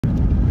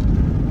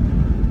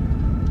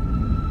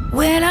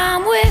when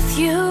I'm with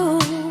you.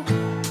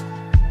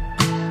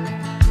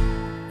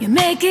 You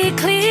make it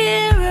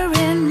clearer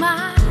in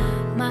my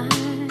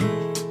mind.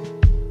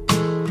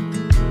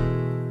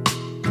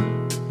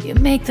 You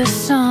make the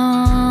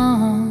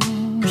sun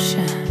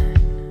shine.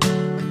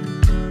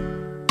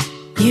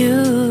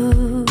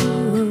 You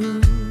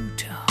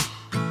talk.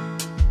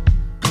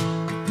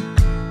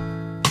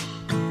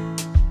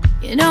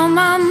 You know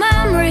my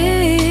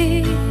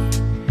memory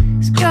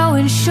is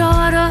growing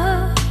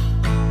shorter.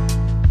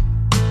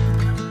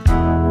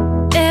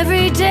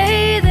 Every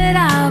day that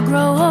I'll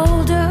grow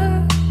older.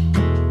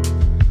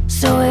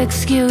 So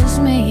excuse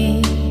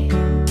me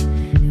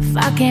if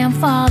I can't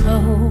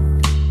follow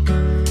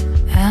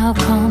our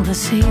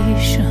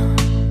conversation.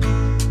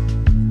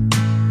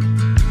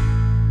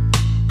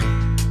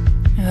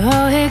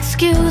 Oh,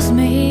 excuse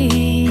me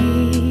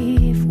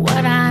if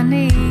what I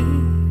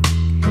need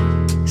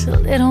is a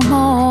little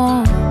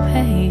more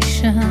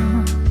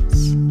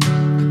patience.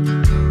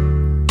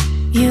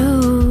 You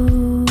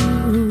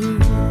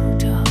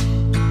talk.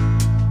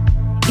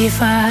 If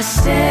I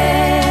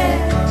set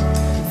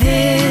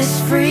this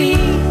free,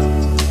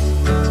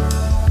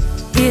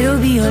 it'll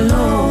be a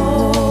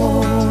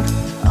load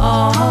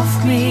off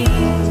me.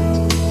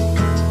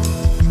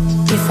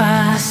 If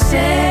I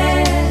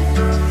set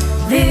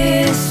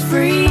this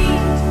free,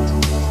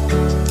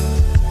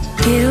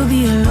 it'll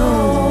be a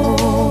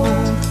load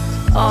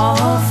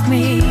off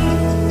me.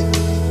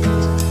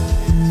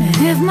 And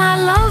if my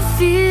love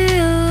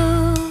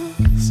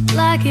feels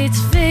like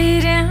it's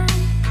fading,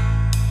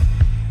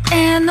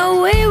 and the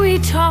way we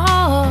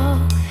talk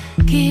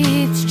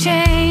keeps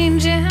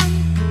changing,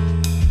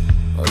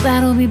 well,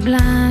 that'll be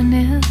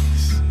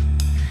blindness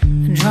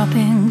and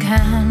dropping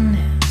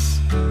kindness,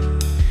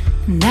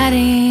 and that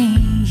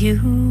ain't you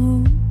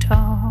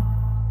talk.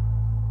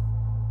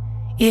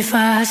 If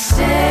I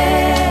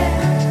set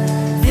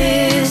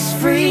this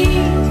free,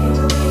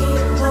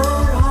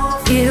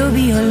 it'll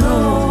be a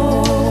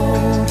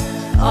load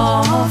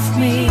off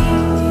me.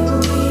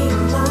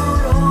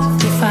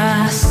 If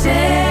I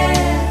set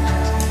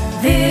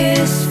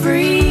this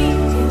free,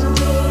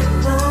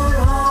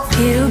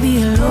 it'll be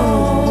a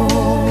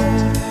load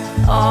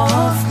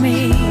off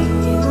me.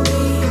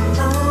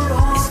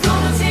 It's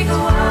gonna take a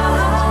while.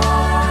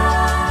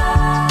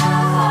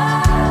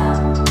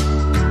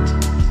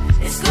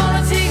 It's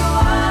gonna take a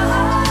while.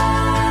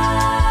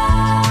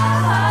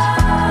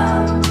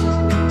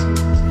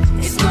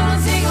 It's gonna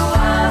take a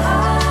while.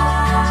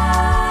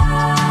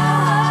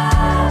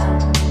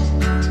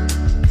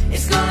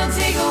 It's gonna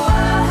take a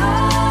while.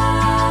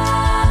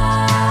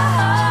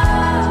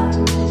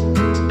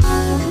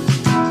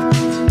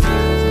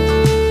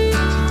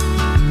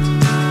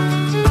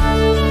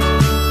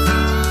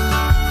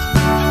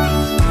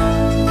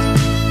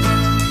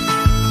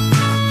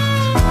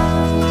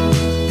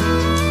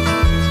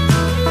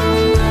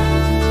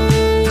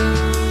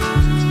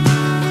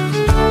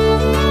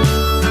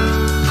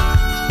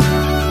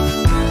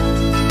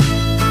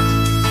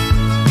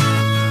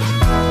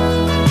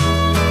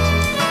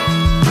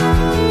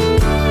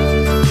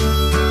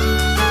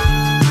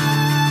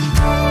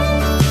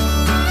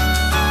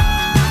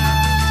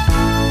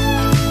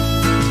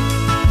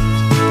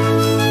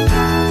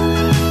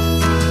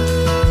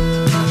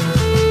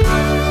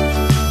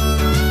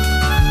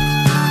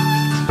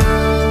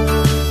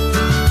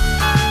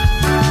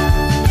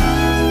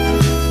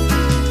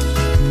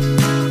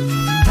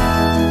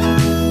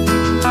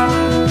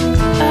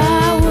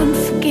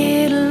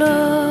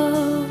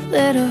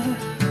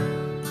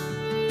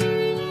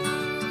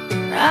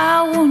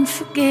 I won't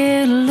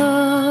forget a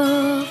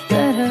love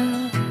letter.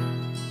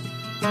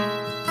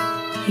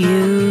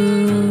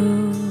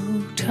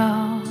 You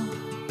talk.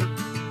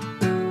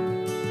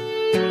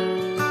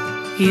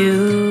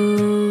 You